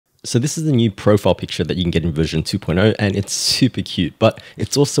So this is the new profile picture that you can get in version 2.0, and it's super cute, but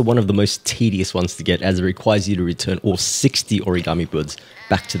it's also one of the most tedious ones to get as it requires you to return all 60 origami birds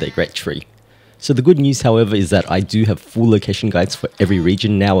back to their great tree. So the good news, however, is that I do have full location guides for every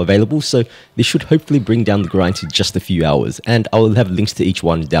region now available, so this should hopefully bring down the grind to just a few hours, and I will have links to each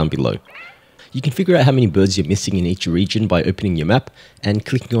one down below. You can figure out how many birds you're missing in each region by opening your map and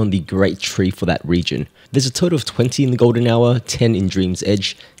clicking on the great tree for that region. There's a total of 20 in the Golden Hour, 10 in Dream's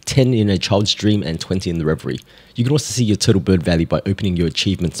Edge, 10 in A Child's Dream, and 20 in the Reverie. You can also see your total bird value by opening your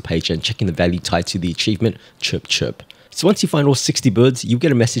achievements page and checking the value tied to the achievement, Chirp Chirp. So once you find all 60 birds, you'll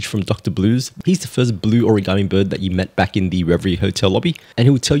get a message from Dr. Blues. He's the first blue origami bird that you met back in the Reverie hotel lobby, and he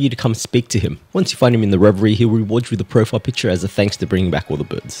will tell you to come speak to him. Once you find him in the Reverie, he'll reward you with a profile picture as a thanks to bringing back all the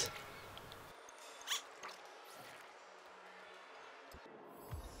birds.